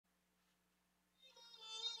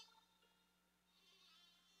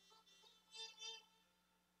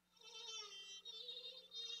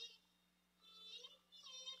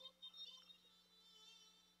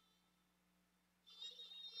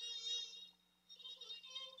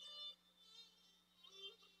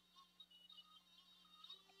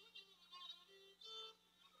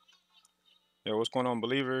Yo, what's going on,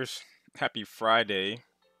 believers? Happy Friday.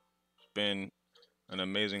 It's been an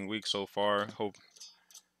amazing week so far. Hope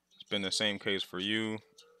it's been the same case for you.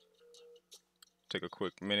 Take a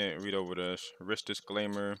quick minute, read over the risk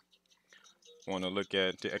disclaimer. Want to look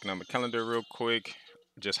at the economic calendar real quick.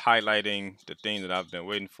 Just highlighting the thing that I've been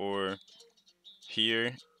waiting for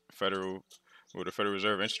here. Federal, with the Federal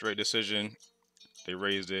Reserve interest rate decision, they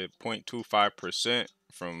raised it 0.25%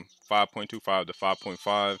 from 5.25 to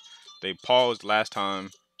 5.5. They paused last time,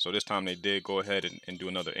 so this time they did go ahead and do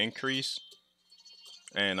another increase.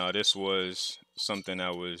 And this was something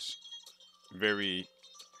that was very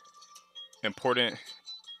important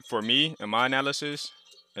for me in my analysis.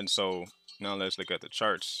 And so now let's look at the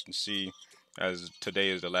charts and see, as today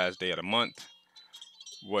is the last day of the month,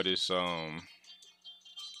 what is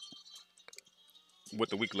what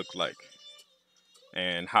the week looked like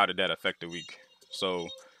and how did that affect the week. So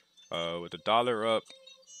with the dollar up,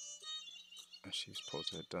 she's supposed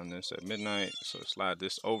to have done this at midnight, so slide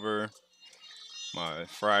this over my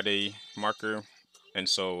Friday marker. And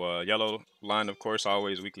so yellow line, of course,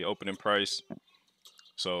 always weekly opening price.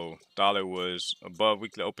 So dollar was above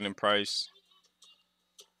weekly opening price.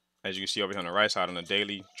 As you can see over here on the right side on the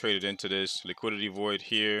daily, traded into this liquidity void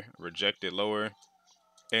here, rejected lower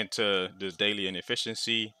into this daily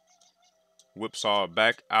inefficiency, whipsaw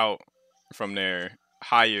back out from there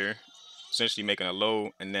higher, essentially making a low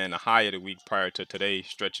and then a high of the week prior to today,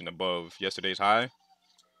 stretching above yesterday's high.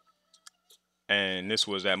 And this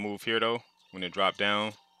was that move here though, when it dropped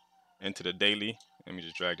down into the daily. Let me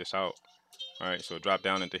just drag this out. All right, so it dropped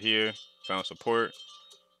down into here, found support,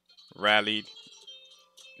 rallied,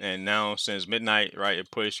 and now since midnight, right,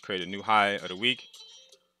 it pushed, created a new high of the week,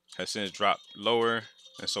 has since dropped lower.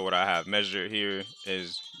 And so what I have measured here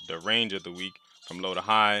is the range of the week from low to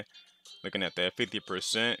high, looking at that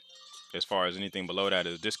 50%. As far as anything below that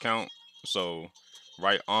is discount. So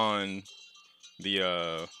right on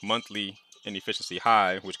the monthly inefficiency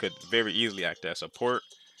high, which could very easily act as support.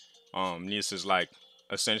 This is like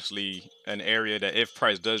essentially an area that if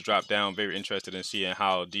price does drop down, very interested in seeing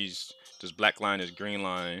how this black line, this green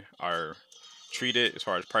line are treated as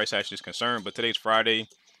far as price action is concerned. But today's Friday.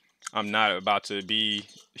 I'm not about to be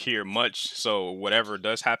here much, so whatever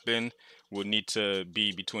does happen will need to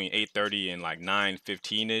be between 8:30 and like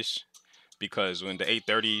 9:15 ish, because when the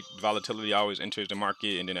 8:30 volatility always enters the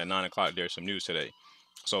market, and then at 9 o'clock there's some news today.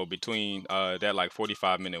 So between that like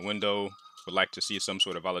 45-minute window, would like to see some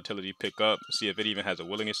sort of volatility pick up, see if it even has a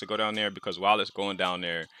willingness to go down there. Because while it's going down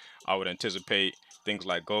there, I would anticipate things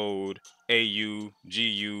like gold, AU,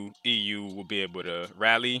 GU, EU will be able to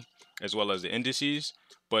rally, as well as the indices.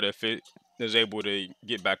 But if it is able to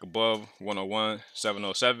get back above 101,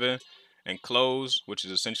 707 and close, which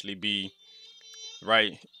is essentially be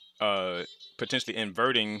right, uh, potentially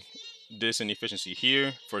inverting this inefficiency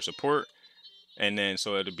here for support, and then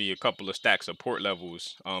so it'll be a couple of stack support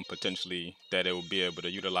levels potentially that it will be able to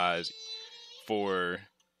utilize for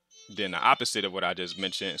then the opposite of what I just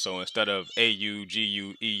mentioned. So instead of AU,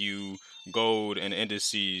 GU, EU, gold, and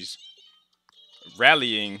indices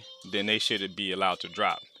rallying, then they should be allowed to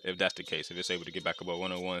drop if that's the case. If it's able to get back above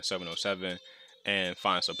 101, 707 and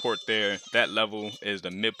find support there, that level is the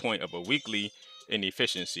midpoint of a weekly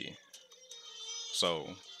inefficiency.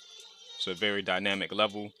 So it's a very dynamic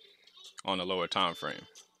level on a lower time frame.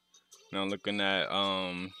 Now looking at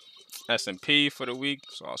S&P for the week,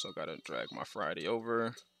 so also gotta drag my Friday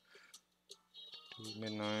over to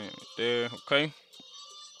midnight right there. Okay,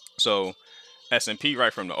 so S&P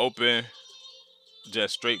right from the open,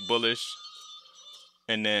 just straight bullish,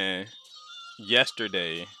 and then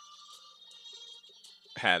yesterday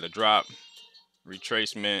had a drop,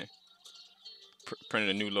 retracement, printed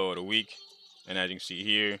a new low of the week, and as you can see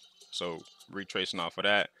here, so retracing off of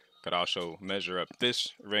that, could also measure up this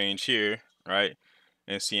range here, right,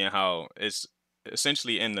 and seeing how it's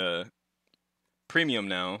essentially in the premium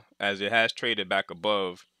now, as it has traded back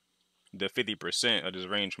above the 50% of this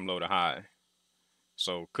range from low to high.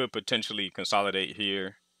 So could potentially consolidate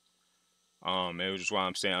here. It was just why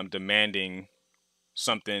I'm saying I'm demanding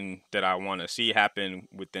something that I want to see happen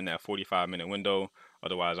within that 45-minute window.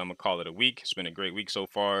 Otherwise, I'm gonna call it a week. It's been a great week so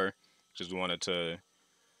far. Just wanted to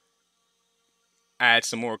add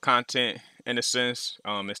some more content in a sense.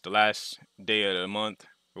 It's the last day of the month,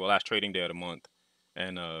 well, last trading day of the month,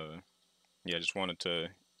 and yeah, just wanted to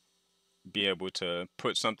be able to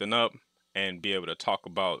put something up and be able to talk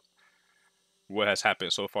about what has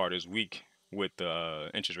happened so far this week with the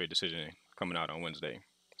interest rate decision coming out on Wednesday.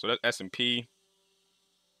 So that's S&P,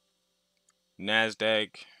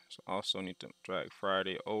 Nasdaq. So also need to drag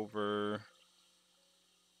Friday over,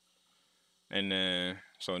 and then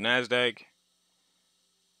so Nasdaq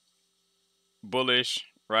bullish,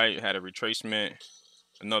 right? Had a retracement,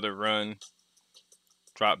 another run,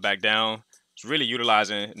 drop back down. It's really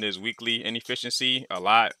utilizing this weekly inefficiency a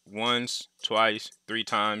lot. Once, twice, three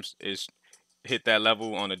times is hit that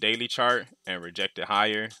level on a daily chart and reject it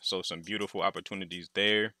higher. So some beautiful opportunities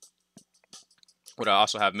there. What I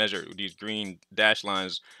also have measured with these green dash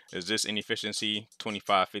lines is this inefficiency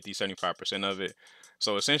 25, 50, 75% of it.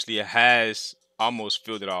 So essentially it has almost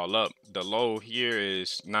filled it all up. The low here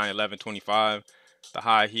is 911.25. The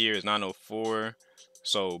high here is 904.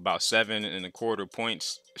 So about 7.25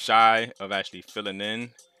 points shy of actually filling in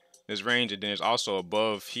this range. And then there's also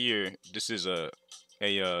above here. This is a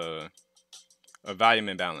a volume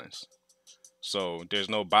imbalance. So there's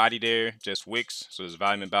no body there, just wicks. So there's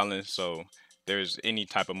volume imbalance. So there's any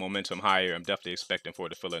type of momentum higher, I'm definitely expecting for it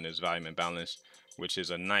to fill in this volume imbalance, which is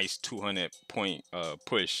a nice 200 point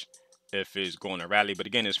push if it's going to rally. But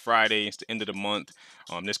again, it's Friday, it's the end of the month.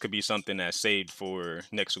 This could be something that's saved for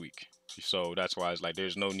next week. So that's why it's like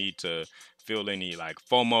there's no need to feel any like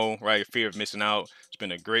FOMO, right? Fear of missing out. It's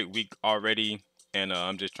been a great week already. And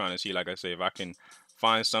I'm just trying to see, like I say, if I can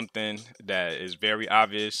find something that is very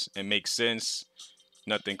obvious and makes sense.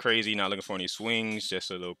 Nothing crazy, not looking for any swings, just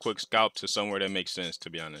a little quick scalp to somewhere that makes sense, to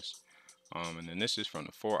be honest. And then this is from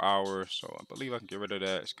the 4 hour, so I believe I can get rid of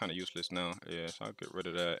that. It's kind of useless now. Yeah, so I'll get rid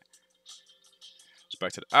of that. It's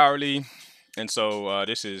back to the hourly. And so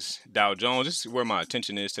this is Dow Jones. This is where my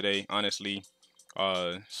attention is today, honestly.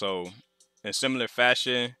 So in similar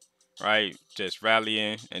fashion, right, just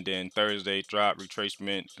rallying, and then Thursday drop,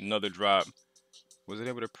 retracement, another drop. Was it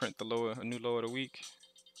able to print the lower, a new low of the week?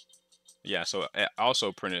 Yeah, so I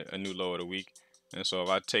also printed a new low of the week. And so if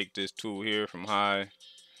I take this tool here from high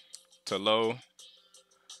to low,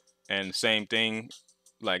 and same thing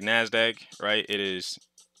like NASDAQ, right? It is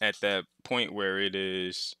at that point where it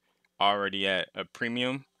is already at a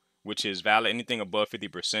premium, which is valid. Anything above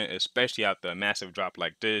 50%, especially after a massive drop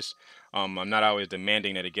like this. I'm not always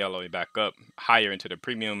demanding that it get all the way back up higher into the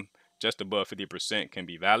premium. Just above 50% can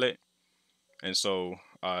be valid. And so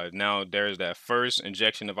now there's that first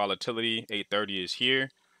injection of volatility. 830 is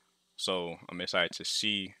here. So I'm excited to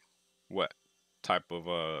see what type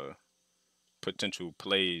of potential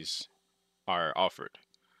plays are offered.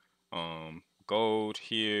 Gold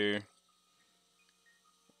here.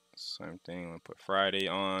 Same thing. I'm gonna put Friday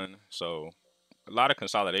on. So a lot of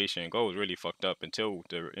consolidation. Gold was really fucked up until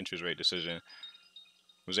the interest rate decision.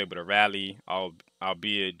 Was able to rally,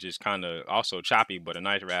 albeit just kind of also choppy, but a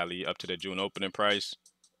nice rally up to the June opening price.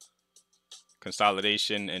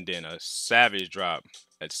 Consolidation and then a savage drop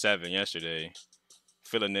at 7 yesterday,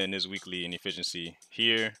 filling in this weekly inefficiency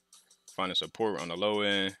here, finding support on the low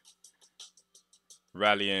end,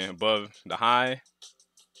 rallying above the high,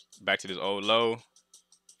 back to this old low,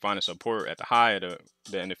 finding support at the high of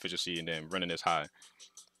the inefficiency, and then running this high.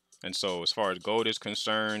 And so as far as gold is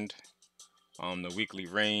concerned, the weekly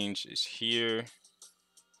range is here,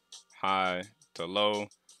 high to low.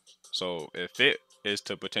 So if it is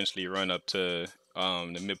to potentially run up to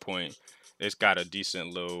the midpoint, it's got a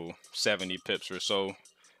decent little 70 pips or so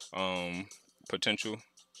potential.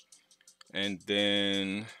 And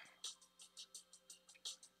then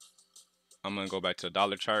I'm gonna go back to the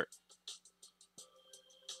dollar chart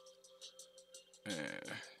and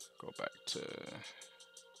go back to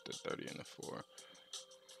the 30 and the 4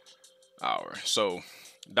 hour. So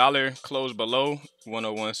dollar closed below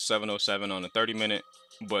 101.707 on the 30-minute,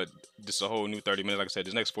 but this is a whole new 30 minutes. Like I said,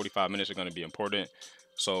 this next 45 minutes are going to be important.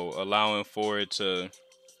 So allowing for it to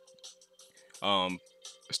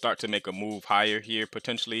start to make a move higher here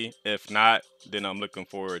potentially. If not, then I'm looking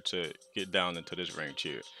forward to get down into this range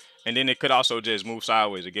here. And then it could also just move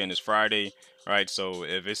sideways. Again, it's Friday, right? So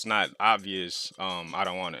if it's not obvious, I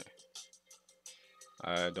don't want it.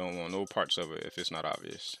 I don't want no parts of it if it's not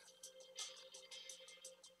obvious.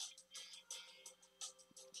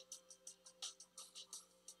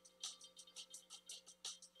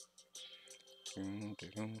 Dun, dun,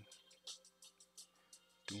 dun.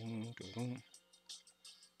 Dun, dun, dun.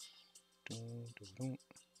 Dun, dun, dun.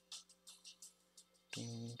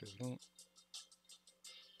 Dun, dun, dun.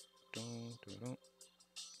 Dun, dun, dun.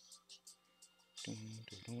 Dun,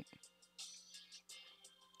 dun, dun.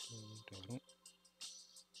 Dun, dun, dun.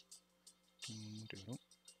 Dun, dun, dun.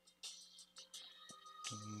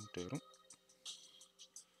 Dun, dun, dun.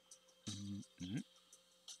 Mm, mm,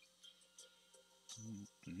 mm,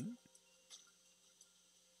 mm,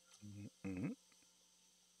 mm, mm,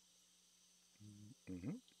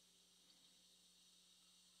 mm,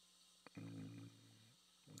 mm.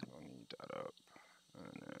 I'll need that up.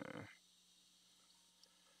 And,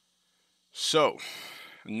 so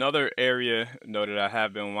another area, though, that I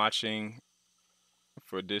have been watching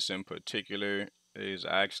for this in particular is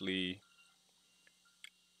actually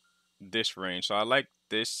this range. So I like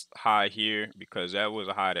this high here because that was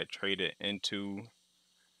a high that traded into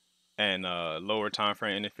and lower time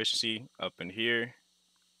frame inefficiency up in here,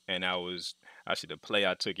 and that was actually the play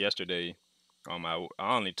I took yesterday. I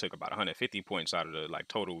only took about 150 points out of the like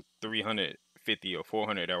total 350 or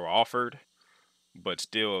 400 that were offered, but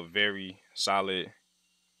still a very solid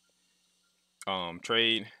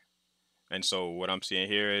trade. And so what I'm seeing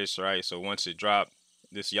here is right. So once it dropped,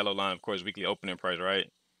 this yellow line, of course, weekly opening price, right,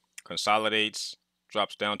 consolidates,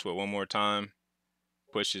 drops down to it one more time,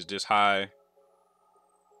 pushes this high,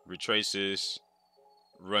 retraces,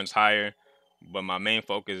 runs higher. But my main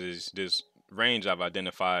focus is this range I've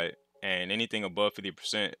identified, and anything above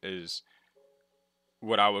 50% is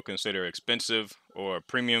what I would consider expensive or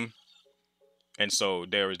premium. And so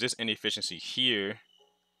there is this inefficiency here,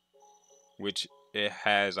 which it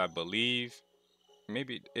has, I believe,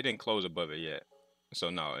 maybe it didn't close above it yet. So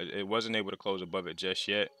no, it wasn't able to close above it just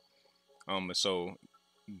yet. So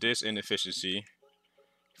this inefficiency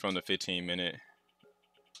from the 15-minute,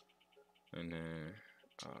 and then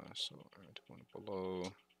so one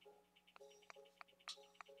below.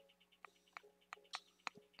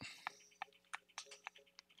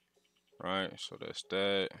 Right, so that's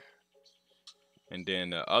that. And then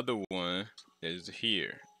the other one is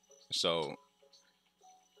here. So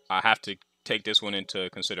I have to take this one into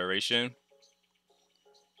consideration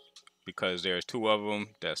because there's two of them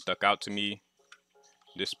that stuck out to me.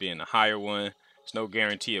 This being the higher one. It's no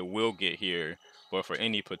guarantee it will get here, but for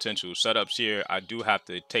any potential setups here, I do have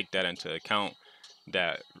to take that into account,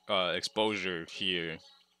 that exposure here,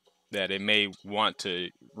 that it may want to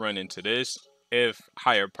run into this. If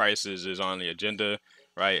higher prices is on the agenda,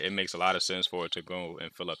 right, it makes a lot of sense for it to go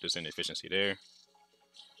and fill up this inefficiency there.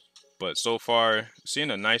 But so far, seeing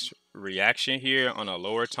a nice reaction here on a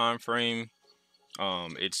lower time frame.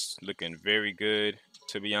 It's looking very good,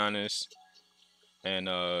 to be honest. And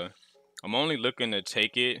I'm only looking to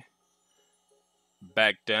take it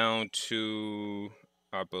back down to,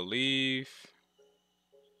 I believe,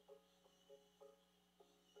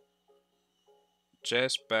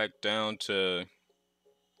 just back down to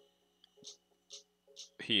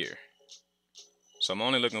here. So I'm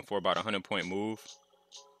only looking for about a 100-point move.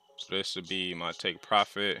 So this would be my take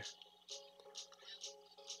profit.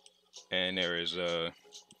 And there is a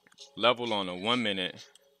level on the 1 minute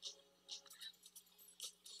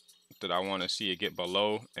that I want to see it get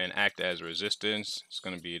below and act as resistance. It's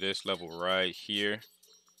going to be this level right here.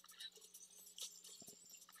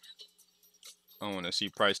 I want to see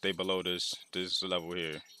price stay below this level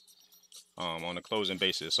here on a closing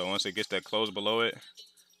basis. So once it gets that close below it,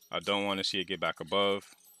 I don't want to see it get back above.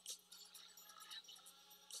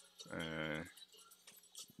 And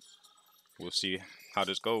we'll see how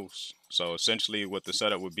this goes. So essentially what the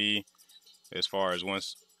setup would be, as far as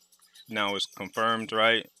once now it's confirmed,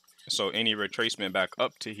 right? So any retracement back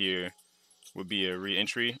up to here would be a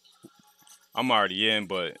re-entry. I'm already in,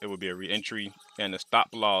 but it would be a re-entry. And the stop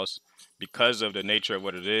loss, because of the nature of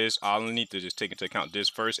what it is, I'll need to just take into account this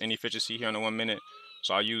first inefficiency here on the 1 minute.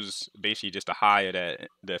 So I'll use basically just the high of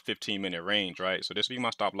that 15-minute range, right? So this will be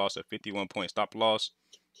my stop loss, a 51-point stop loss.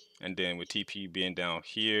 And then with TP being down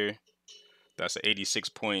here, that's an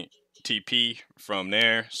 86-point TP from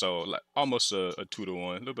there. So like almost a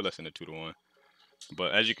 2-to-1, a little bit less than a 2-to-1.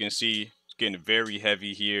 But as you can see, it's getting very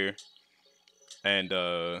heavy here. And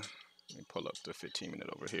let me pull up the 15-minute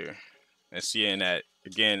over here. And seeing that,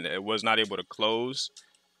 again, it was not able to close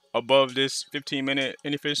above this 15-minute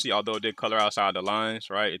inefficiency, although it did color outside the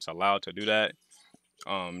lines, right? It's allowed to do that.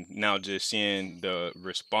 Now just seeing the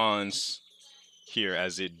response here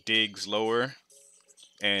as it digs lower,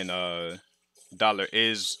 and dollar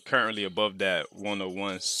is currently above that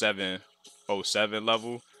 101.707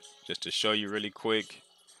 level. Just to show you really quick,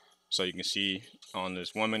 so you can see on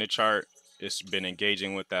this 1 minute chart, it's been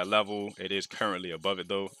engaging with that level. It is currently above it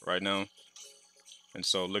though right now. And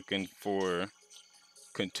so looking for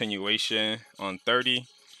continuation on 30.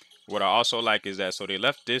 What I also like is that, so they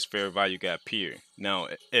left this fair value gap here. Now,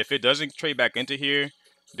 if it doesn't trade back into here,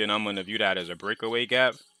 then I'm going to view that as a breakaway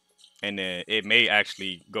gap. And then it may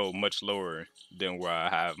actually go much lower than where I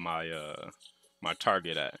have my my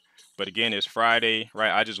target at. But again, it's Friday,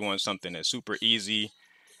 right? I just want something that's super easy.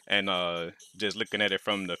 And just looking at it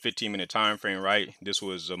from the 15-minute time frame, right? This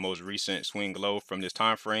was the most recent swing low from this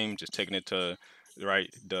time frame, just taking it to right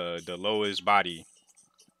the lowest body.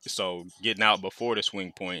 So getting out before the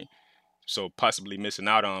swing point, so possibly missing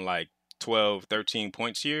out on like 12, 13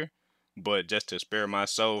 points here. But just to spare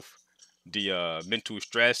myself the mental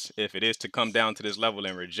stress, if it is to come down to this level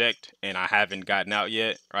and reject, and I haven't gotten out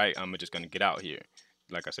yet, right? I'm just gonna get out here.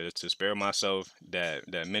 Like I said, it's to spare myself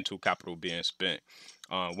that mental capital being spent,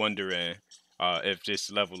 wondering if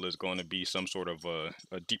this level is going to be some sort of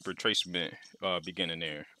a deep retracement beginning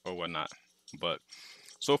there or whatnot. But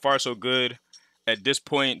so far so good. At this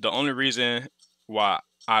point, the only reason why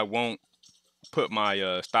I won't put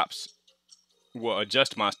my stops, well,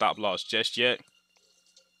 adjust my stop loss just yet,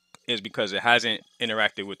 is because it hasn't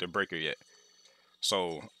interacted with the breaker yet.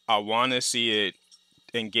 So I want to see it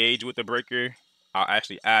engage with the breaker. I'll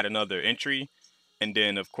actually add another entry, and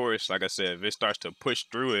then of course, like I said, if it starts to push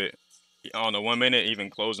through it on the 1 minute, even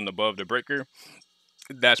closing above the breaker,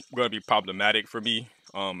 that's going to be problematic for me.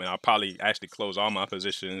 And I'll probably actually close all my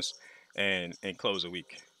positions and close a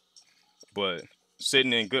week. But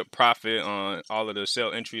sitting in good profit on all of the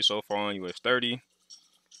sell entries so far on US 30,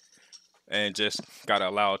 and just gotta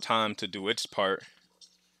allow time to do its part.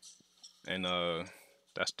 And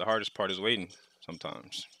that's the hardest part, is waiting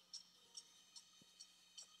sometimes.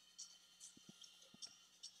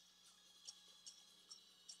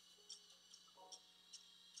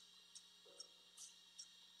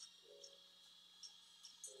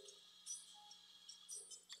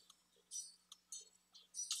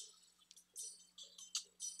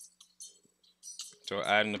 So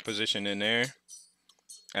adding the position in there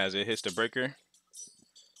as it hits the breaker.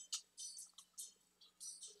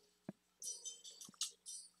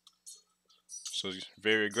 So it's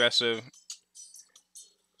very aggressive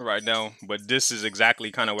right now, but this is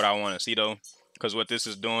exactly kind of what I want to see though, because what this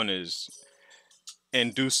is doing is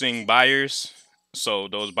inducing buyers. So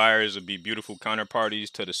those buyers would be beautiful counterparties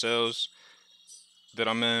to the sales that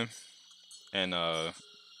I'm in, and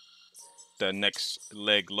the next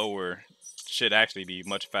leg lower should actually be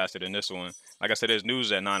much faster than this one. Like I said, there's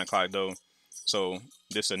news at 9 o'clock though, so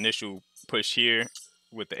this initial push here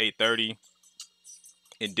with the 8:30,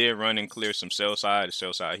 it did run and clear some sell side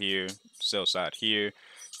here, sell side here,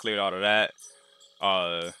 cleared all of that.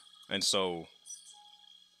 And so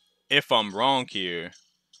if I'm wrong here,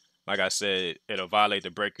 like I said, it'll violate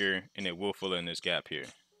the breaker and it will fill in this gap here.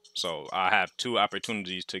 So I have two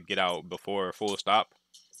opportunities to get out before a full stop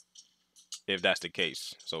if that's the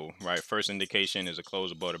case. So right, first indication is a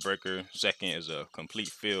close above the breaker. Second is a complete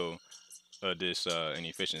fill of this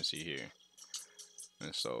inefficiency here.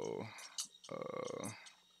 And so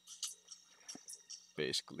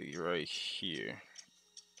basically right here,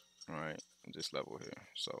 right, this level here.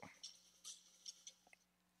 So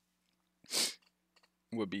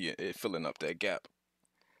would be it filling up that gap.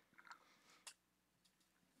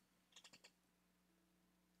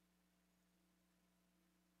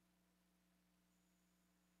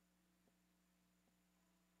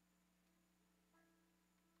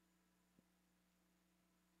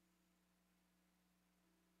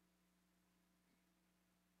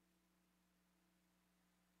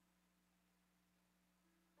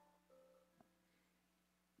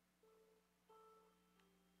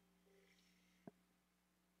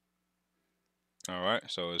 All right,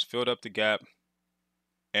 so it's filled up the gap.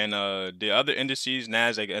 And the other indices,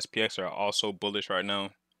 Nasdaq, SPX, are also bullish right now.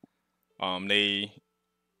 They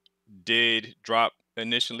did drop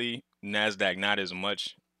initially. Nasdaq not as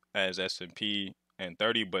much as S&P and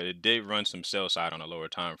 30, but it did run some sell side on a lower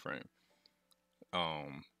time frame.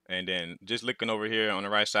 And then just looking over here on the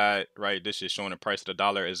right side, right, this is showing the price of the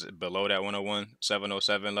dollar is below that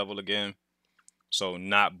 101.707 level again. So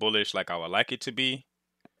not bullish like I would like it to be.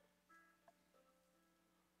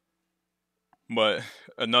 But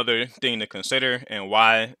another thing to consider, and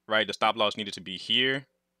why, right, the stop loss needed to be here,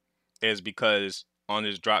 is because on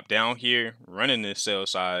this drop down here, running this sell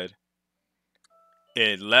side,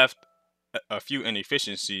 it left a few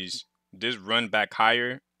inefficiencies. This run back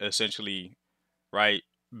higher essentially, right,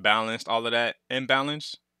 balanced all of that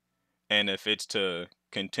imbalance. And if it's to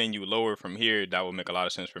continue lower from here, that would make a lot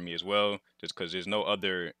of sense for me as well, just because there's no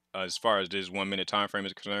other, as far as this 1 minute time frame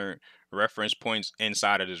is concerned, reference points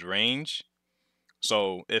inside of this range.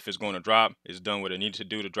 So if it's going to drop, it's done what it needs to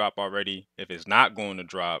do to drop already. If it's not going to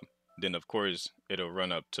drop, then of course it'll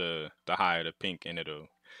run up to the high of the pink and it'll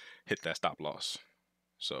hit that stop loss.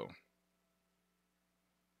 So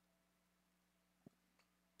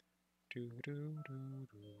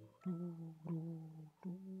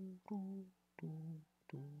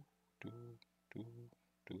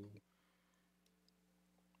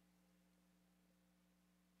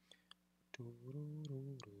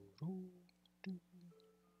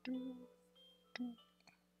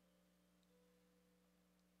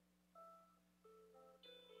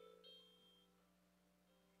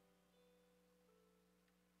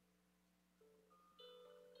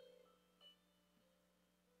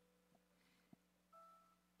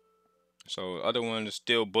So other ones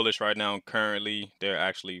still bullish right now. Currently, they're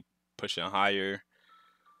actually pushing higher.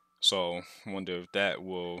 So wonder if that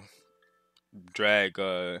will drag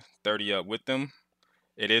 30 up with them.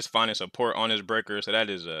 It is finding support on this breaker, so that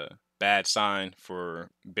is a bad sign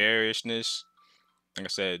for bearishness. Like I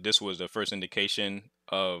said, this was the first indication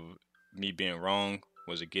of me being wrong,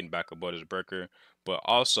 was it getting back above this breaker. But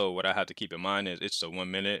also what I have to keep in mind is it's a 1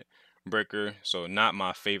 minute breaker, so not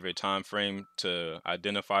my favorite time frame to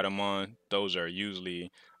identify them on. Those are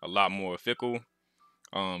usually a lot more fickle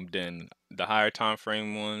than the higher time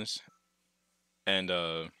frame ones. And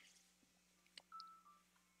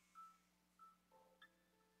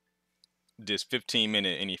this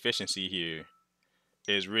 15-minute inefficiency here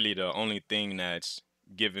is really the only thing that's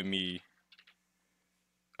giving me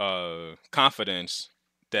confidence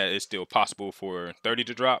that it's still possible for 30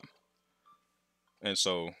 to drop. And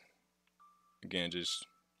so again, just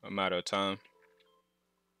a matter of time.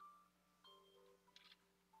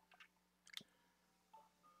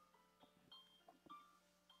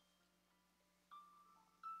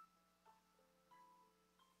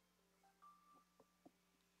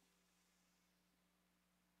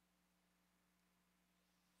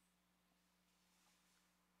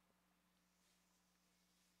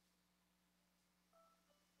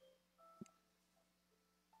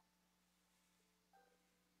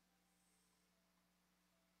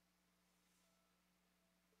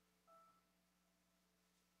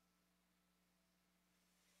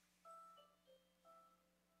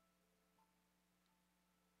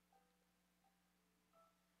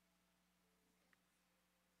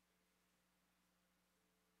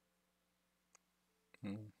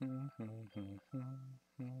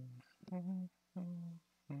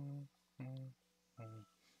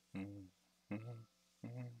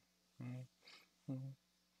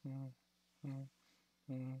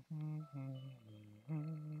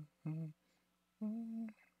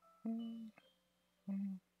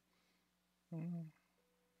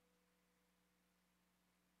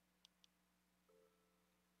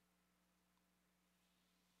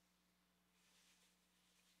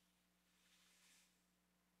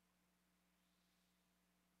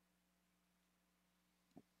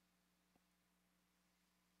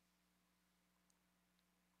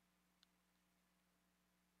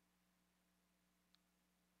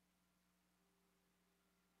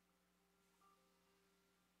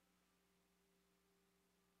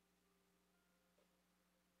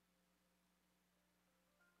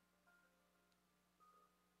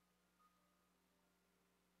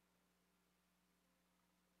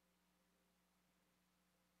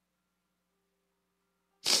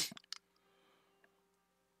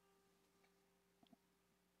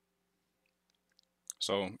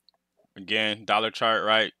 So again, dollar chart,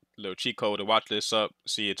 right? Little cheat code to watch this up.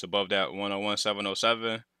 See it's above that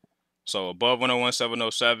 101.707. So above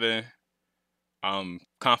 101.707, I'm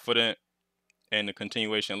confident in the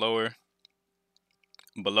continuation lower.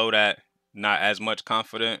 Below that, not as much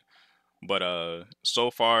confident. But so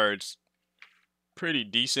far it's pretty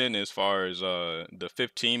decent as far as the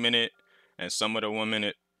 15-minute and some of the 1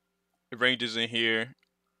 minute ranges in here.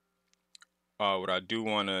 What I do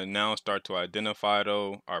want to now start to identify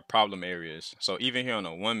though are problem areas. So even here on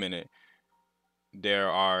a 1 minute,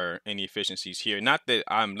 there are inefficiencies here. Not that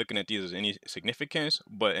I'm looking at these as any significance,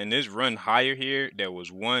 but in this run higher here, there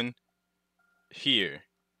was one here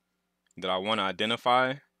that I want to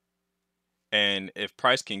identify. And if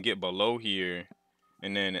price can get below here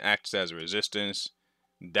and then it acts as a resistance,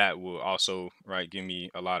 that will also, right, give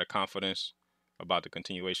me a lot of confidence about the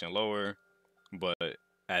continuation lower. But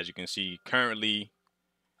as you can see, currently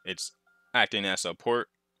it's acting as support.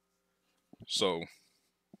 So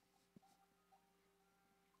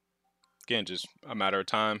again, just a matter of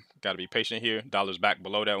time. Got to be patient here. Dollar's back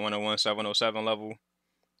below that 101.707 level.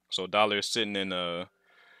 So dollar is sitting in a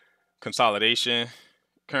consolidation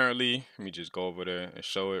currently. Let me just go over there and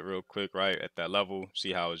show it real quick, right, at that level.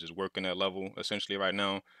 See how it's just working that level essentially right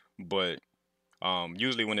now. But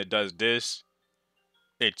usually when it does this,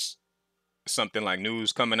 it's something like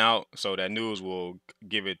news coming out. So that news will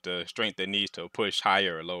give it the strength it needs to push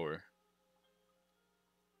higher or lower.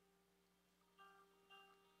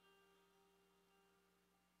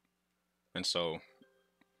 And so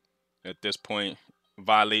at this point,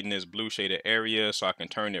 violating this blue shaded area so I can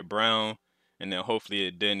turn it brown, and then hopefully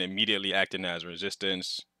it then immediately acting as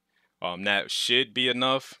resistance. That should be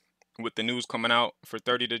enough with the news coming out for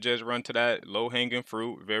 30 to just run to that low hanging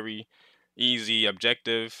fruit. Very easy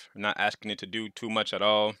objective, not asking it to do too much at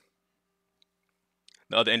all.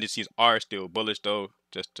 The other indices are still bullish though,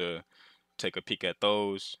 just to take a peek at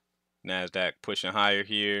those. NASDAQ pushing higher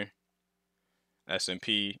here.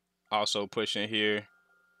 S&P also pushing here.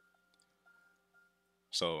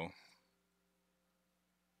 So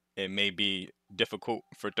it may be difficult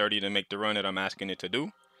for 30 to make the run that I'm asking it to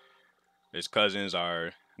do. Its cousins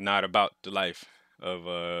are not about the life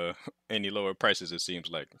of any lower prices, it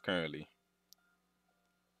seems like currently.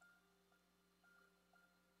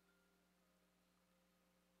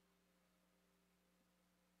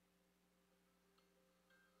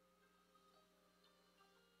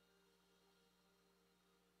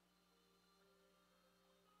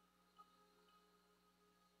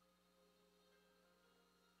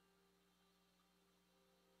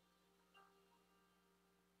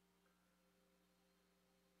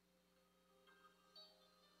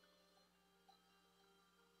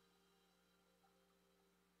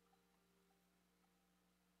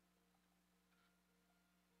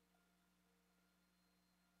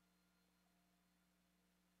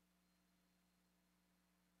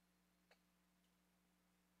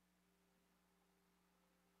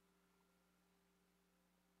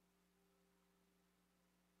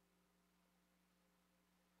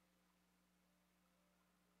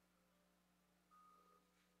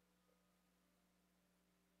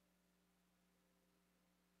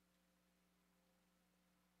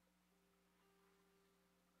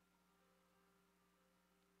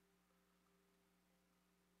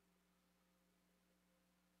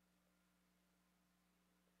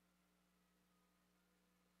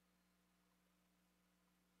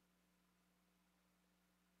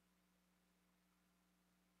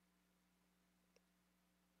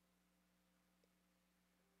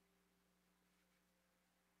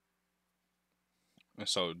 And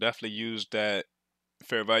so definitely use that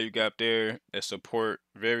fair value gap there as support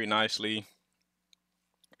very nicely.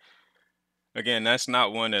 Again, that's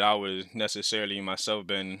not one that I would necessarily myself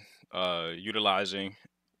been utilizing.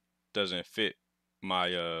 Doesn't fit my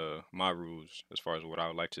rules as far as what I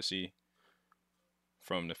would like to see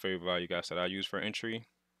from the fair value gaps that I use for entry.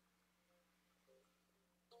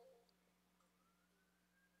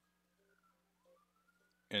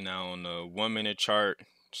 And now on the 1 minute chart,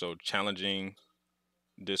 so challenging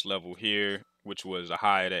this level here, which was a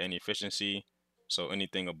high at inefficiency. So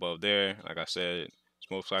anything above there, like I said,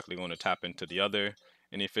 it's most likely going to tap into the other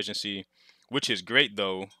inefficiency, which is great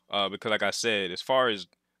though, because like I said, as far as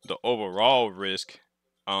the overall risk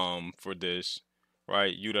for this,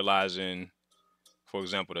 right, utilizing, for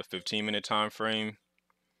example, the 15-minute time frame,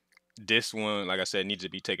 this one, like I said, needs to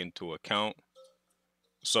be taken into account.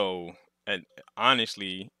 So, and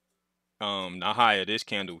honestly, the high of this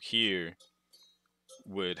candle here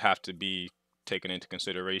would have to be taken into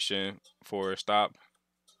consideration for a stop.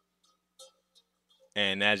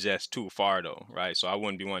 And that's just too far though, right? So I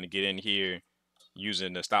wouldn't be wanting to get in here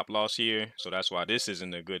using the stop loss here. So that's why this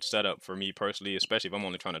isn't a good setup for me personally, especially if I'm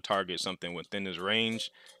only trying to target something within this range.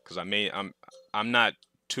 Because I'm not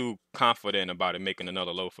too confident about it making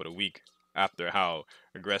another low for the week after how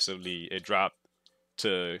aggressively it dropped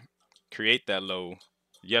to create that low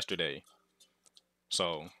yesterday.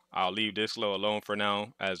 So I'll leave this low alone for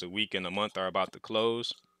now as the week and the month are about to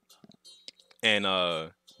close. And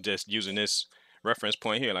just using this reference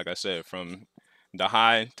point here, like I said, from the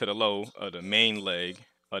high to the low of the main leg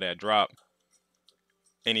of that drop,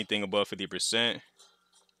 anything above 50%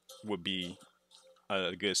 would be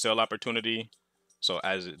a good sell opportunity. So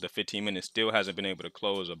as the 15 minutes still hasn't been able to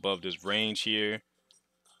close above this range here,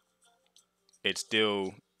 it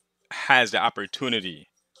still has the opportunity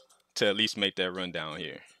to at least make that run down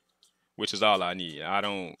here, which is all I need. I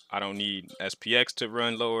don't need SPX to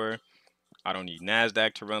run lower. I don't need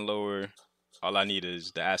NASDAQ to run lower. All I need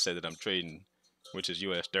is the asset that I'm trading, which is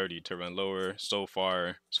US 30 to run lower. So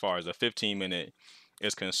far, as far as the 15-minute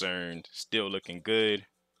is concerned, still looking good.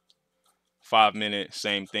 5 minute,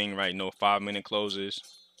 same thing, right? No 5 minute closes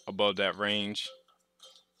above that range.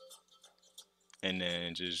 And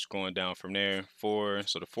then just going down from there.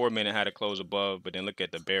 So the 4 minute had to close above, but then look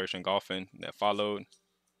at the bearish engulfing that followed.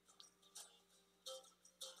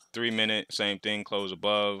 3 minute, same thing, close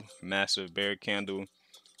above, massive bear candle.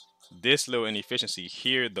 This little inefficiency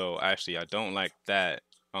here though, actually I don't like that.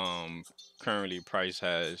 Currently price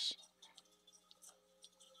has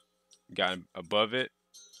gotten above it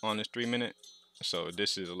on this 3 minute. So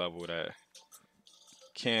this is a level that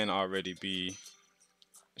can already be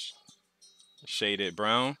shaded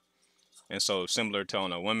brown. And so similar to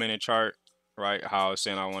on a 1 minute chart, right? How I was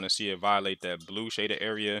saying I want to see it violate that blue shaded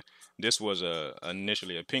area. This was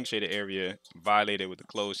initially a pink shaded area, violated with the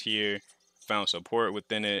close here, found support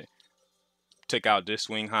within it, took out this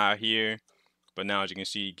swing high here. But now as you can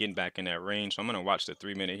see, getting back in that range. So I'm gonna watch the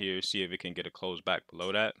 3 minute here, see if it can get a close back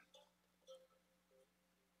below that.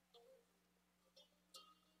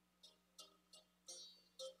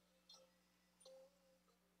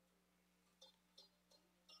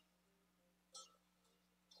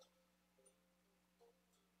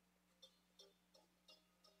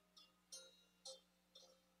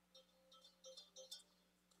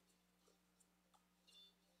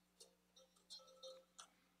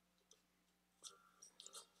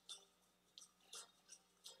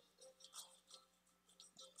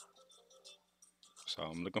 So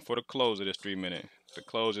I'm looking for the close of this 3 minute. The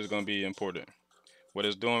close is going to be important. What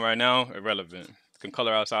it's doing right now, irrelevant. It can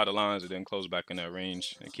color outside the lines and then close back in that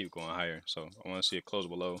range and keep going higher. So I want to see it close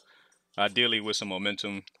below. Ideally with some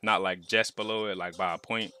momentum, not like just below it, like by a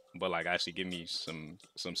point, but like actually give me some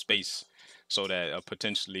space so that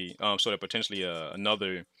potentially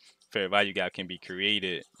another fair value gap can be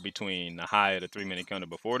created between the high of the 3 minute candle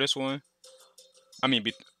before this one. I mean,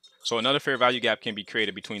 so another fair value gap can be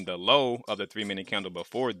created between the low of the 3 minute candle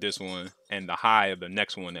before this one and the high of the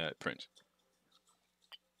next one that prints.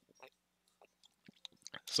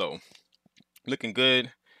 So looking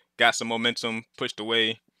good, got some momentum pushed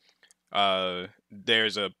away.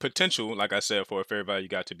 There's a potential, like I said, for a fair value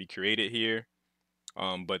gap to be created here.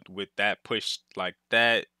 But with that push like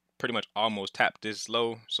that, pretty much almost tapped this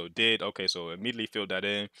low. So immediately filled that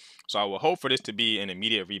in. So I will hope for this to be an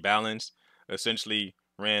immediate rebalance. Essentially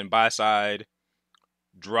ran buy side,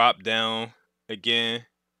 drop down again,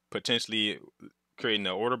 potentially creating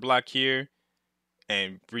an order block here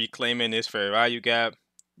and reclaiming this fair value gap,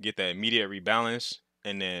 get that immediate rebalance,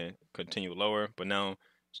 and then continue lower. But now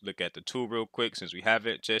let's look at the 2 real quick since we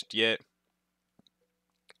haven't just yet.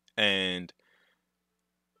 And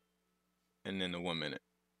then the 1 minute.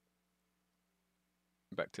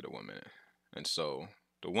 Back to the 1 minute. And so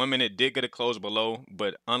the 1 minute did get a close below,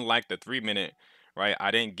 but unlike the 3 minute, right,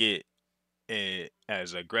 I didn't get it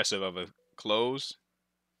as aggressive of a close.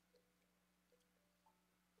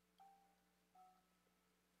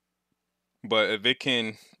 But if it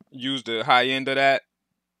can use the high end of that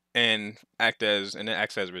and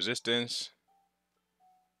acts as resistance,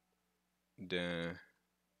 then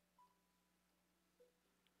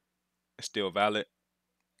it's still valid.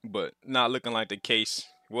 But not looking like the case.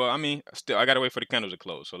 Well, I mean, still I gotta wait for the candles to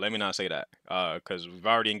close. So let me not say that, because we've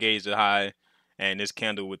already engaged the high, and this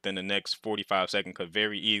candle within the next 45 seconds could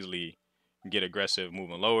very easily get aggressive,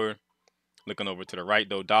 moving lower. Looking over to the right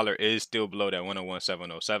though, dollar is still below that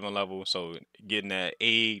 101.707 level. So getting that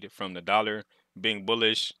aid from the dollar being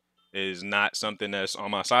bullish is not something that's on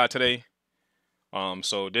my side today.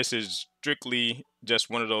 So this is strictly just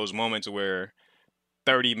one of those moments where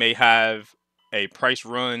 30 may have a price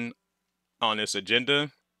run on this agenda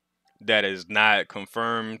that is not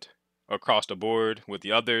confirmed across the board with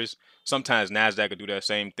the others. Sometimes Nasdaq could do that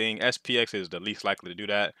same thing. SPX is the least likely to do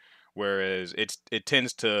that, whereas it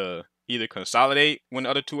tends to either consolidate when the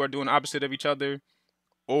other two are doing opposite of each other,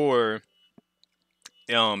 or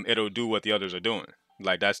it'll do what the others are doing.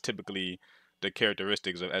 Like that's typically the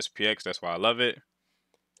characteristics of SPX. That's why I love it.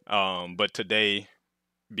 But today,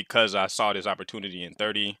 because I saw this opportunity in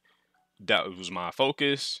 30, that was my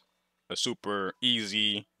focus. A super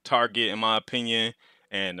easy target, in my opinion,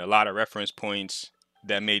 and a lot of reference points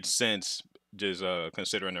that made sense. Just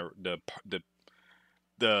considering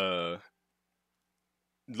the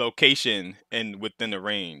location and within the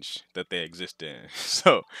range that they exist in.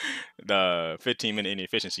 So the 15-minute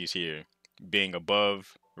inefficiencies here being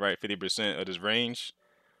above 50% of this range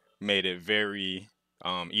made it very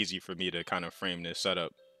easy for me to kind of frame this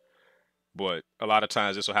setup. But a lot of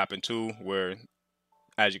times this will happen too, where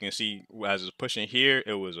as you can see, as it's pushing here,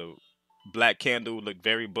 it was a black candle, looked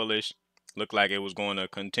very bullish, looked like it was going to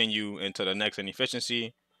continue into the next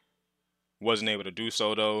inefficiency. Wasn't able to do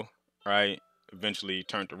so though, right? Eventually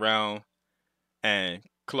turned around and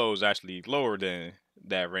closed actually lower than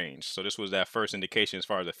that range. So this was that first indication as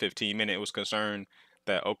far as the 15-minute was concerned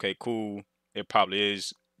that, okay, cool, it probably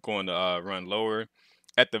is going to run lower.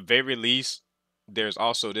 At the very least, there's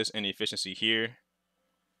also this inefficiency here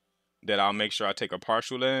that I'll make sure I take a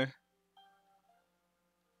partial in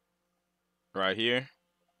right here.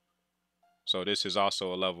 So this is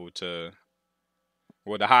also a level to,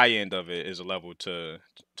 well, the high end of it is a level to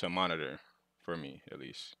monitor for me at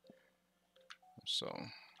least. So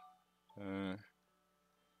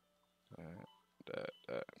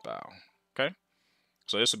bow. Okay.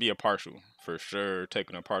 So this will be a partial for sure.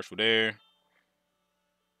 Taking a partial there,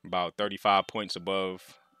 about 35 points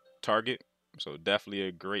above target. So definitely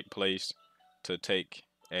a great place to take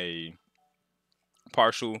a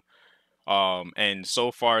partial. And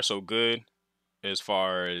so far so good as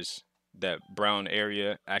far as that brown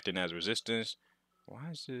area acting as resistance. Why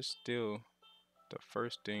is this still the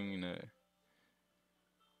first thing that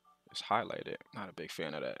is highlighted? Not a big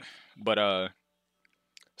fan of that. But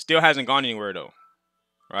still hasn't gone anywhere though.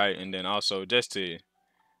 Right? And then also just to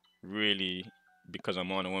really, because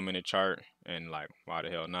I'm on a 1 minute chart and like why the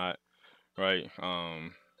hell not? Right?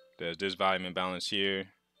 There's this volume imbalance here.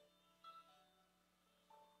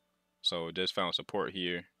 So just found support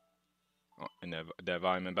here in that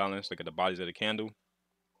volume imbalance. Look at the bodies of the candle.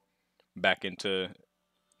 Back into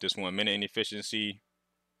this 1 minute inefficiency.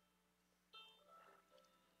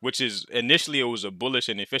 which is initially it was a bullish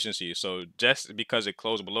inefficiency. So just because it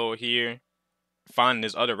closed below here, finding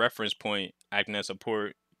this other reference point, acting as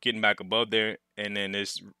support, getting back above there, and then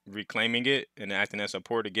it's reclaiming it and acting as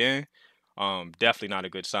support again. Definitely not a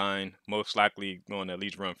good sign. Most likely going to at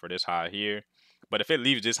least run for this high here. But if it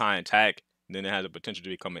leaves this high intact, then it has a potential to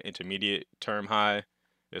become an intermediate term high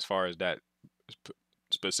as far as that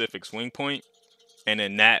specific swing point. And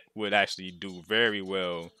then that would actually do very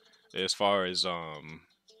well as far as I'm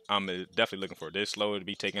definitely looking for this low to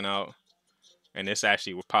be taken out. And this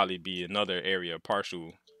actually would probably be another area of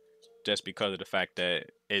partial just because of the fact that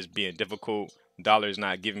it's being difficult. Dollar is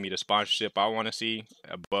not giving me the sponsorship I want to see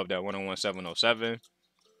above that 101.707.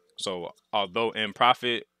 So although in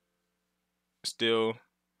profit still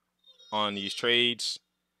on these trades,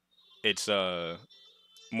 it's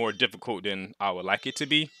more difficult than I would like it to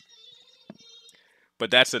be. But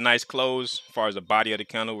that's a nice close as far as the body of the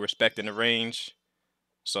candle, respecting the range.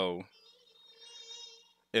 So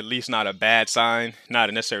at least not a bad sign, not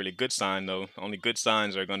a necessarily good sign though. Only good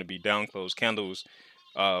signs are going to be down closed candles,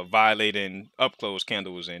 violating up closed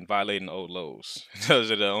candles, and violating old lows. Those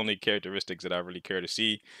are the only characteristics that I really care to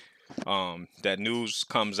see. That news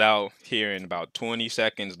comes out here in about 20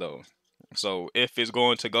 seconds though. So if it's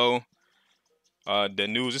going to go, the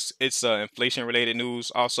news it's inflation related news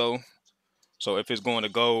also. So if it's going to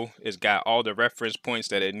go, it's got all the reference points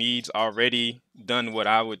that it needs already, done what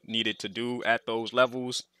I would need it to do at those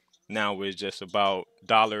levels. Now it's just about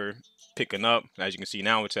dollar picking up. As you can see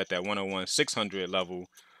now, it's at that 101.600 level.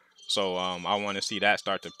 So I want to see that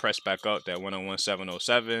start to press back up that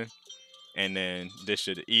 101.707. And then this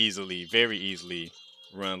should easily, very easily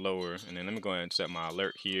run lower. And then let me go ahead and set my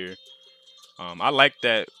alert here. I like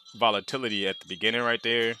that volatility at the beginning right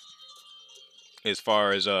there, as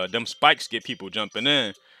far as them spikes get people jumping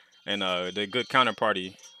in, and the good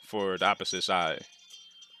counterparty for the opposite side.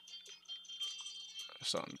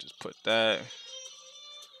 So I'm just put that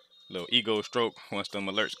little ego stroke. Once them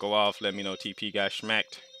alerts go off, let me know TP got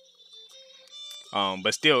smacked.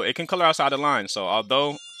 But still, it can color outside the line. So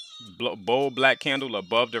although bold black candle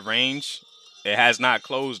above the range, it has not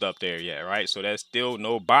closed up there yet, right? So there's still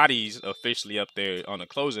no bodies officially up there on a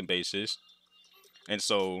closing basis. And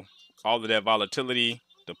so all of that volatility,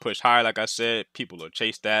 the push higher, like I said, people will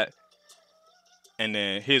chase that. And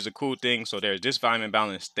then here's a cool thing. So there's this volume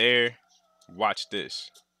imbalance there. Watch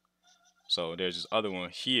this. So there's this other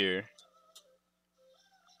one here,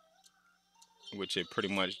 which it pretty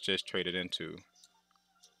much just traded into.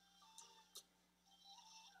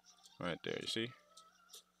 Right there, you see?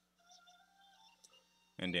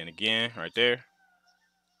 And then again, right there.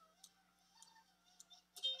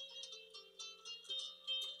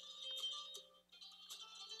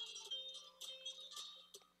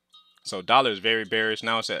 So dollar is very bearish.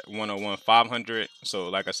 Now it's at 101.500. So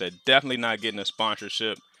like I said, definitely not getting a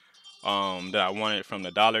sponsorship that I wanted from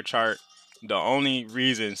the dollar chart. The only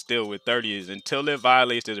reason still with 30 is until it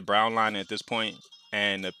violates this brown line at this point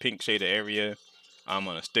and the pink shaded area, I'm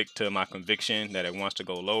going to stick to my conviction that it wants to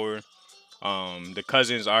go lower. The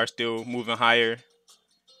cousins are still moving higher,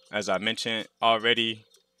 as I mentioned already.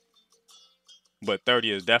 But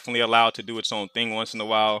 30 is definitely allowed to do its own thing once in a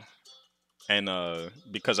while. And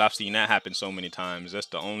because I've seen that happen so many times, that's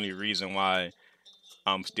the only reason why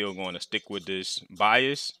I'm still going to stick with this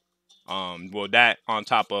bias. Well, that on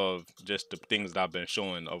top of just the things that I've been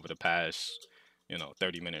showing over the past,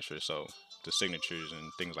 30 minutes or so, the signatures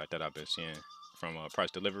and things like that I've been seeing from price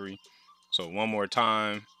delivery. So one more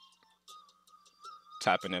time,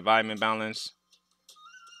 tapping the volume balance.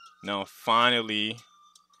 Now finally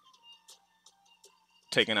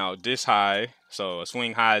taking out this high. So a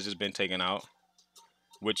swing high has just been taken out,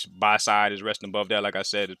 which buy side is resting above that. Like I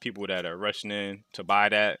said, there's people that are rushing in to buy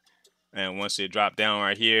that. And once it dropped down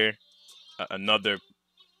right here, another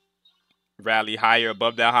rally higher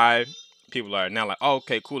above that high, people are now like, oh,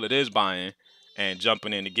 okay, cool, it is buying, and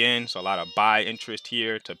jumping in again. So a lot of buy interest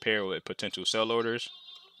here to pair with potential sell orders.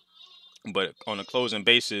 But on a closing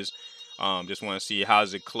basis, just want to see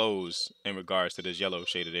how's it close in regards to this yellow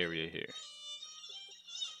shaded area here.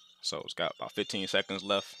 So it's got about 15 seconds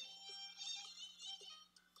left.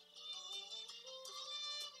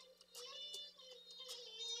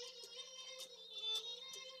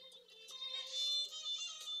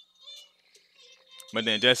 But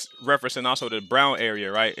then just referencing also the brown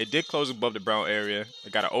area, right? It did close above the brown area.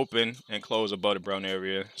 It got to open and close above the brown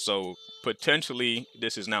area. So potentially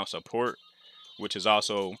this is now support, which is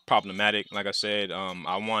also problematic. Like I said,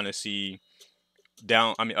 I want to see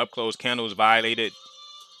up close candles violated,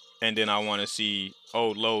 and then I want to see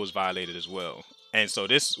old lows violated as well. And so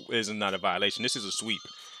this is not a violation. This is a sweep.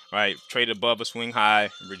 right? Trade above a swing high,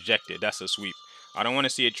 reject it. That's a sweep. I don't want to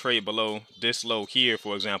see a trade below this low here,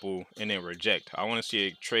 for example, and then reject. I want to see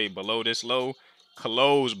a trade below this low,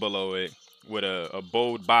 close below it with a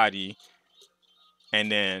bold body,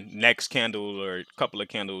 and then next candle or a couple of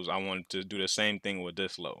candles, I want to do the same thing with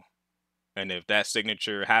this low. And if that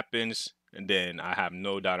signature happens, and then I have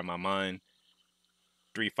no doubt in my mind,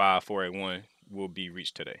 35481 will be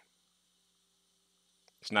reached today.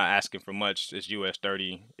 It's not asking for much. It's US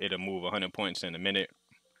 30. It'll move 100 points in a minute.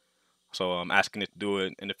 So I'm asking it to do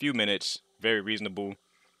it in a few minutes. Very reasonable.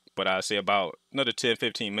 But I say about another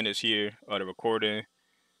 10-15 minutes here of the recording.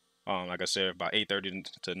 Like I said, about 8:30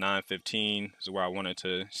 to 9:15 is where I wanted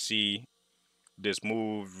to see this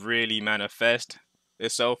move really manifest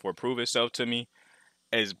itself or prove itself to me.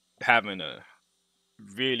 Is having a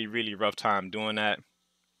really rough time doing that.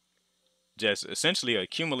 Just essentially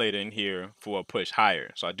accumulating here for a push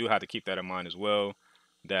higher. So I do have to keep that in mind as well.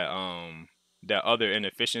 That other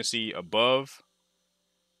inefficiency above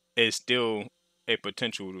is still a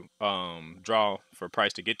potential draw for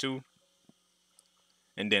price to get to.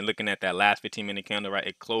 And then looking at that last 15-minute candle, right,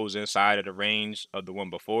 it closed inside of the range of the one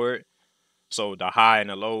before it. So the high and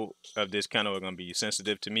the low of this candle are going to be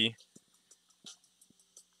sensitive to me.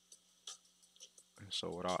 So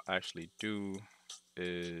what I'll actually do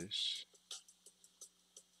is,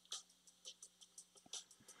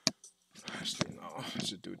 actually no, I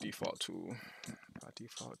should do default tool.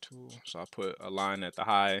 Default tool. So I put a line at the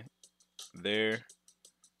high there.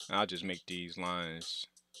 I'll just make these lines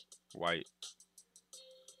white,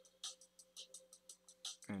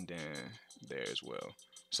 and then there as well,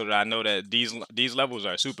 so that I know that these levels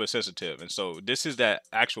are super sensitive. And so this is that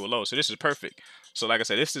actual low. So this is perfect. So like I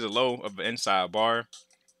said, this is a low of the inside bar,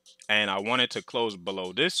 and I wanted to close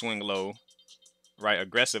below this swing low, right,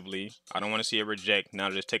 aggressively. I don't want to see it reject. Now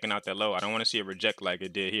that it's taking out that low, I don't want to see it reject like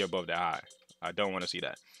it did here above the high. I don't want to see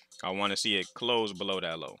that. I want to see it close below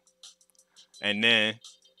that low. And then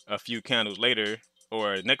a few candles later,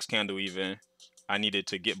 or next candle even, I needed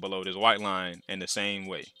to get below this white line in the same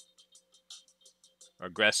way.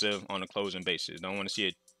 Aggressive on a closing basis. Don't want to see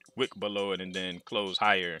it wick below it and then close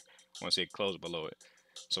higher. I want to see it close below it.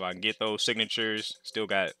 So I can get those signatures. Still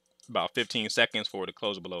got about 15 seconds for it to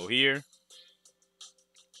close below here.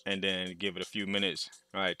 And then give it a few minutes,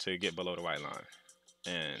 right, to get below the white line.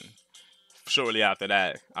 And shortly after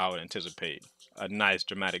that, I would anticipate a nice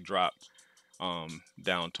dramatic drop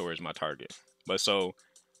down towards my target. But so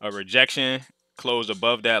a rejection closed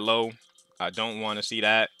above that low, I don't want to see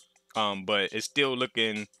that. But it's still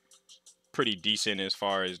looking pretty decent as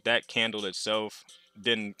far as that candle itself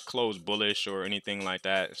didn't close bullish or anything like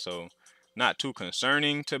that. So not too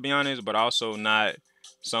concerning, to be honest, but also not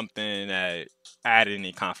something that added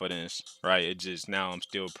any confidence, right? It just, now I'm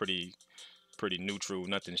still pretty neutral.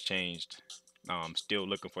 Nothing's changed. Still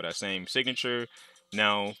looking for that same signature.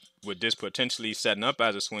 Now, with this potentially setting up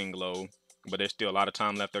as a swing low, but there's still a lot of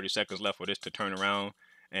time left, 30 seconds left for this to turn around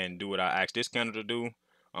and do what I asked this candle to do.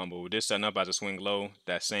 But with this setting up as a swing low,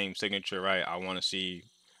 that same signature, right, I want to see,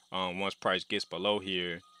 once price gets below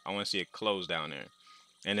here, I want to see it close down there.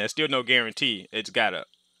 And there's still no guarantee. It's got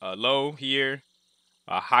a low here,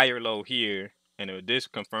 a higher low here, and if this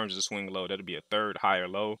confirms the swing low, that'll be a third higher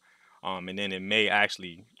low. And then it may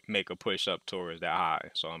actually make a push up towards that high.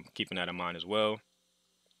 So I'm keeping that in mind as well.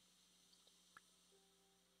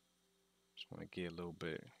 Just want to get a little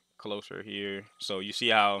bit closer here. So you see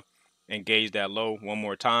how engaged that low one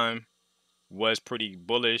more time, was pretty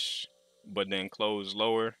bullish, but then closed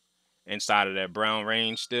lower inside of that brown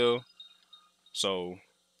range still. So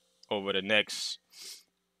over the next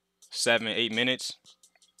 7-8 minutes,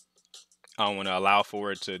 I want to allow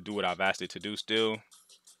for it to do what I've asked it to do still.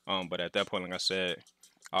 But at that point, like I said,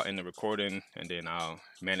 I'll end the recording and then I'll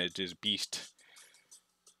manage this beast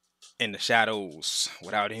in the shadows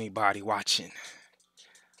without anybody watching,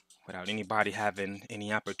 without anybody having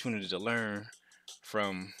any opportunity to learn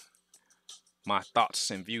from my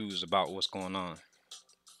thoughts and views about what's going on.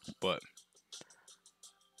 But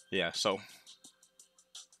yeah, so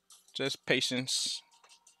just patience.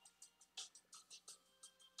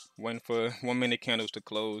 Waiting for 1 minute candles to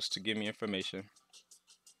close to give me information.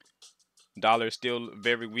 Dollar is still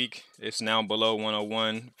very weak. It's now below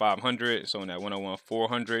 101.500, so in that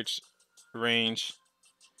 101.400 range.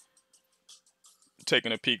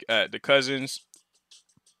 Taking a peek at the cousins.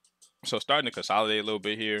 So starting to consolidate a little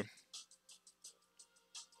bit here.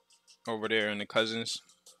 Over there in the cousins.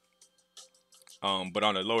 But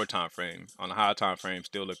on the lower time frame, on the higher time frame,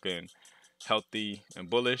 still looking healthy and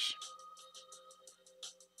bullish.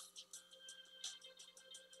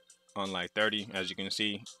 On like 30, as you can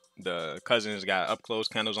see, The Cousins got up close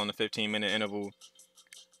candles on the 15-minute interval,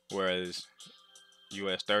 whereas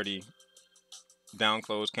US 30 down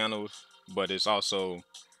close candles, but it's also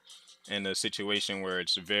in a situation where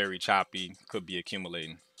it's very choppy, could be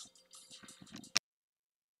accumulating.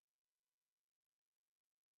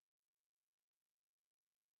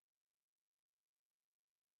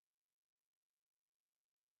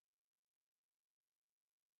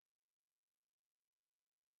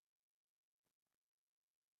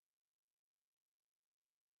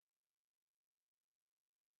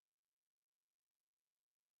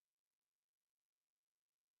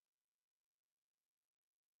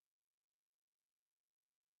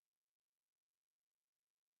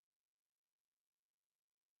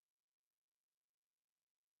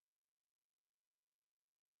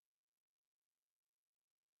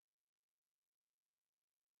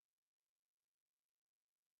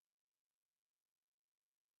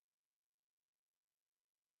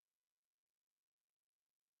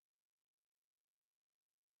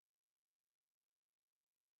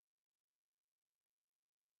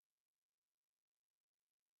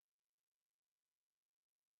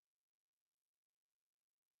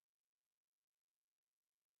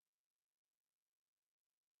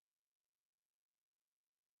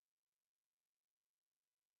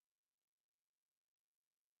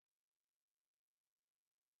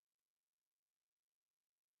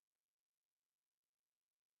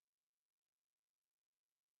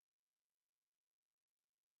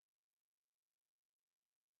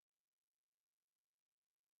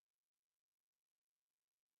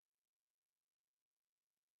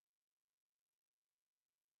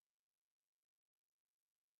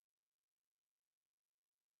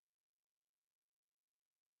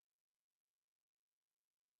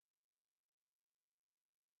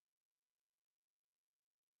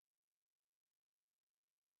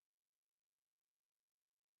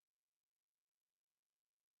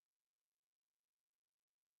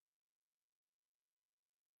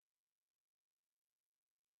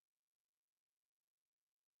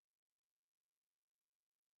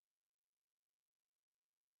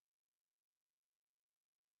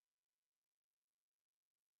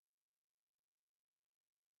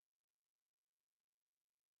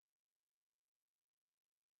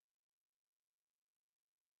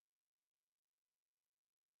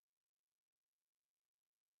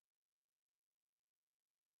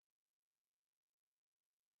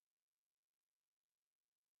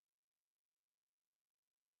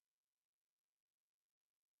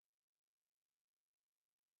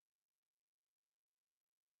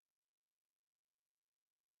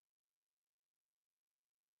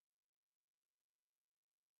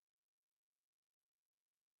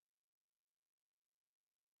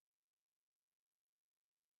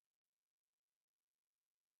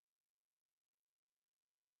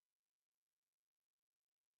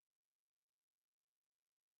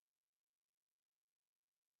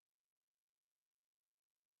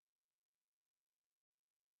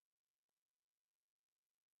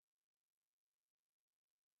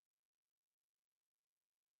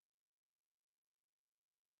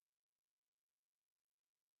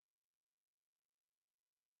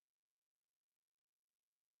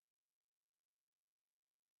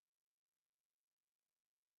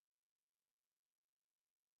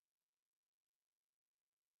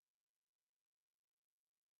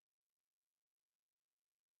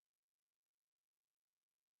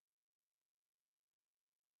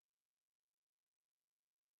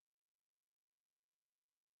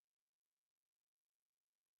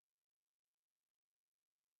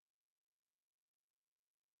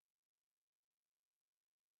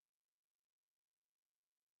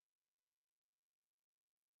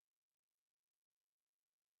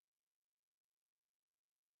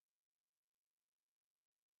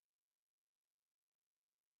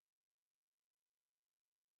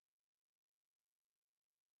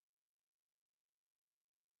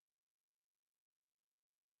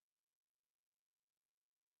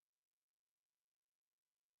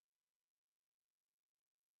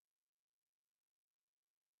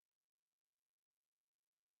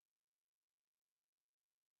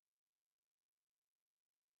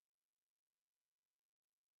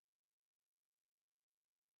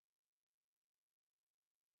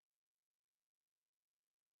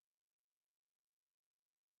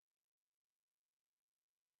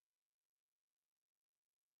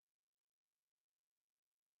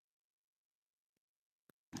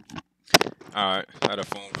 All right, I had a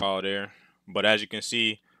phone call there, but as you can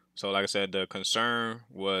see, so like I said, the concern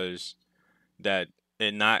was that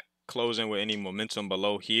it not closing with any momentum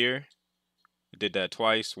below here. It did that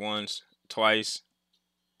twice, once, twice,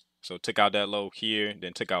 So took out that low here,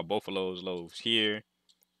 then took out both of those lows here,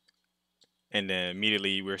 and then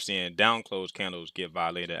immediately we're seeing down close candles get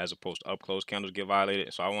violated as opposed to up close candles get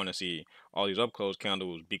violated. So I want to see all these up close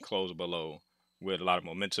candles be closed below with a lot of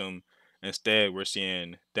momentum. Instead, we're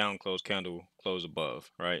seeing down close candle close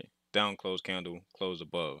above, right? Down close candle close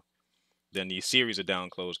above. Then these series of down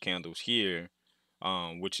close candles here,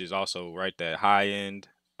 which is also right that high end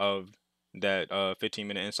of that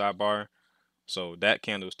 15-minute inside bar. So that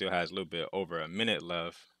candle still has a little bit over a minute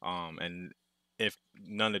left. And if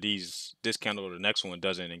none of these, this candle or the next one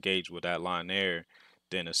doesn't engage with that line there,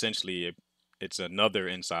 then essentially it's another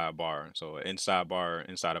inside bar. So an inside bar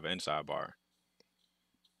inside of an inside bar.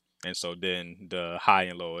 And so then the high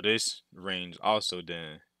and low of this range also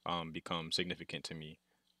then becomes significant to me.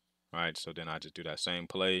 Right. So then I just do that same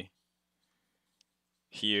play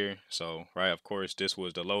here. So, right, of course, this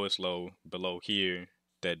was the lowest low below here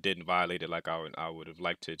that didn't violate it like I would have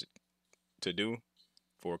liked to do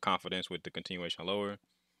for confidence with the continuation lower.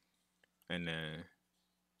 And then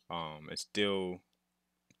it's still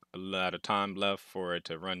a lot of time left for it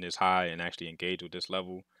to run this high and actually engage with this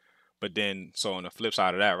level. But then, so on the flip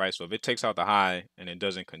side of that, right? So if it takes out the high and it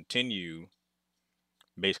doesn't continue,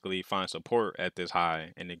 basically find support at this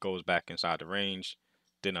high and it goes back inside the range,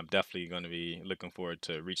 then I'm definitely going to be looking for it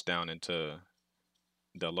to reach down into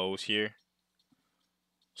the lows here.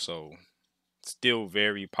 So still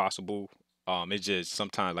very possible. It's just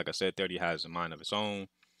sometimes, like I said, 30 has a mind of its own.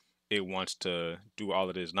 It wants to do all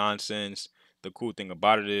of this nonsense. The cool thing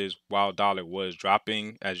about it is, while dollar was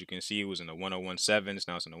dropping, as you can see, it was in the 1017s.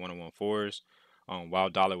 Now it's in the 1014s. While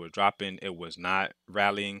dollar was dropping, it was not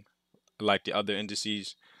rallying like the other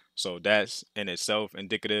indices. So that's in itself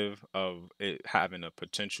indicative of it having a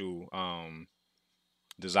potential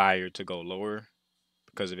desire to go lower.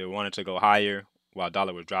 Because if it wanted to go higher while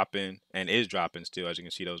dollar was dropping and is dropping still, as you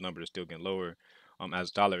can see, those numbers are still getting lower.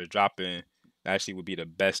 As dollar is dropping, that actually would be the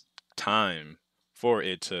best time for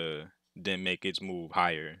it to then make its move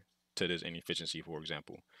higher to this inefficiency, for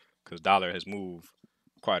example, because dollar has moved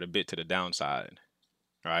quite a bit to the downside,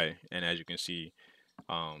 right? And as you can see,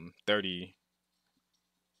 30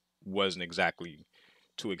 wasn't exactly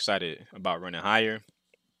too excited about running higher.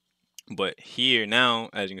 But here now,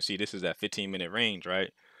 as you can see, this is that 15-minute range,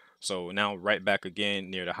 right? So now right back again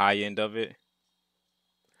near the high end of it.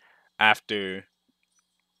 After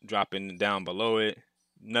dropping down below it,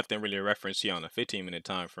 nothing really referenced here on the 15-minute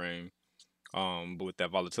time frame. But with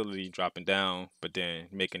that volatility dropping down, but then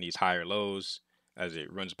making these higher lows as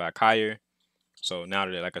it runs back higher. So now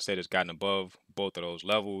that, like I said, it's gotten above both of those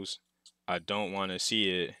levels, I don't want to see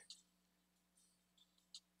it.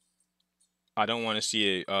 I don't want to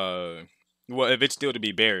see it. Well, if it's still to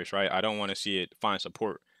be bearish, right? I don't want to see it find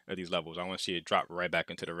support at these levels. I want to see it drop right back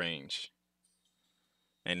into the range.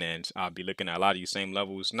 And then I'll be looking at a lot of these same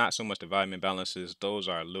levels. Not so much the volume imbalances; those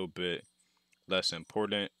are a little bit less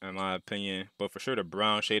important in my opinion. But for sure, the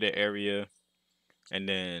brown shaded area, and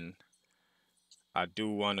then I do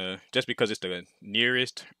want to, just because it's the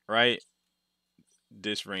nearest, right?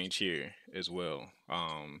 This range here as well.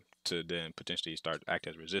 To then potentially start to act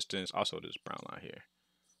as resistance. Also, this brown line here.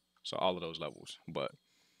 So all of those levels, but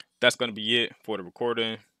that's gonna be it for the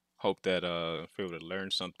recording. Hope that feel able to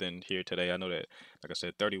learn something here today. I know that, like I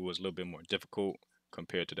said, 30 was a little bit more difficult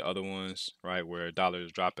compared to the other ones, right? Where dollar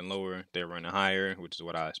is dropping lower, they're running higher, which is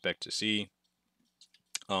what I expect to see.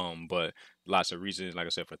 But lots of reasons, like I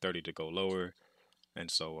said, for 30 to go lower,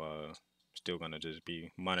 and so still gonna just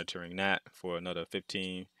be monitoring that for another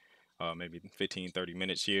 15, maybe 15, 30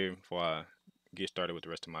 minutes here before I get started with the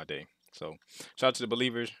rest of my day. So shout out to the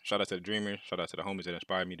believers, shout out to the dreamers, shout out to the homies that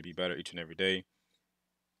inspire me to be better each and every day.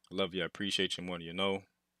 I love you. I appreciate you more than you know.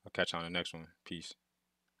 I'll catch you on the next one. Peace.